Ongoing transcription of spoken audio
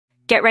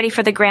Get ready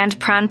for the grand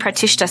Pran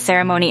Pratishta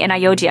ceremony in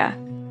Ayodhya.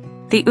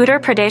 The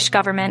Uttar Pradesh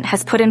government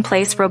has put in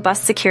place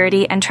robust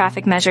security and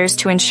traffic measures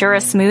to ensure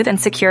a smooth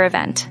and secure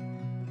event.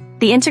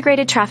 The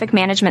Integrated Traffic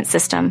Management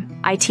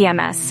System,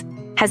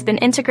 ITMS, has been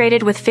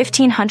integrated with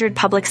 1,500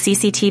 public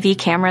CCTV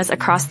cameras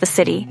across the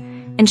city,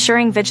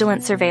 ensuring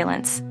vigilant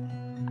surveillance.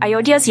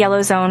 Ayodhya's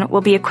yellow zone will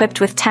be equipped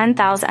with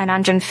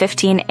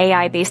 10,915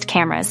 AI-based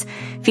cameras,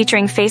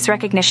 featuring face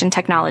recognition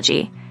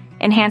technology,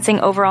 enhancing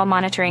overall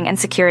monitoring and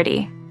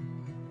security.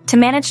 To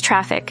manage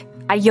traffic,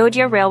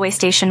 Ayodhya railway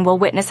station will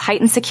witness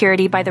heightened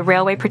security by the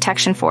Railway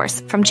Protection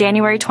Force from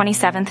January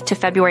 27th to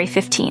February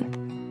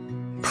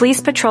 15th.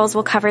 Police patrols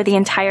will cover the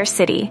entire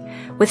city,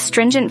 with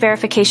stringent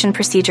verification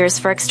procedures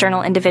for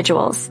external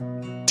individuals.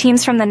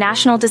 Teams from the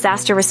National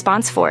Disaster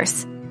Response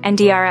Force,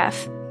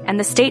 NDRF, and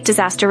the State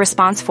Disaster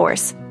Response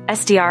Force,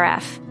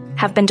 SDRF,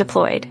 have been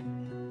deployed.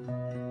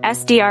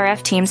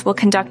 SDRF teams will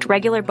conduct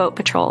regular boat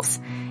patrols,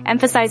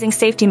 emphasizing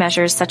safety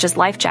measures such as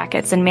life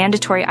jackets and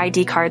mandatory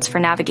ID cards for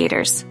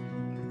navigators.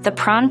 The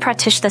Pran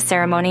Pratishta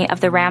ceremony of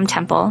the Ram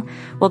Temple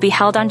will be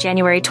held on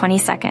January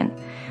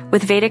 22nd,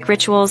 with Vedic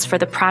rituals for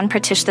the Pran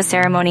Pratishta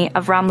ceremony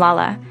of Ram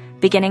Lala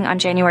beginning on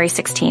January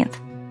 16th.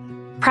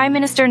 Prime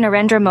Minister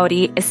Narendra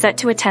Modi is set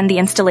to attend the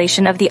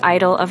installation of the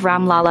idol of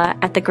Ram Lala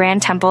at the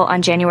Grand Temple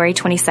on January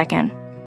 22nd.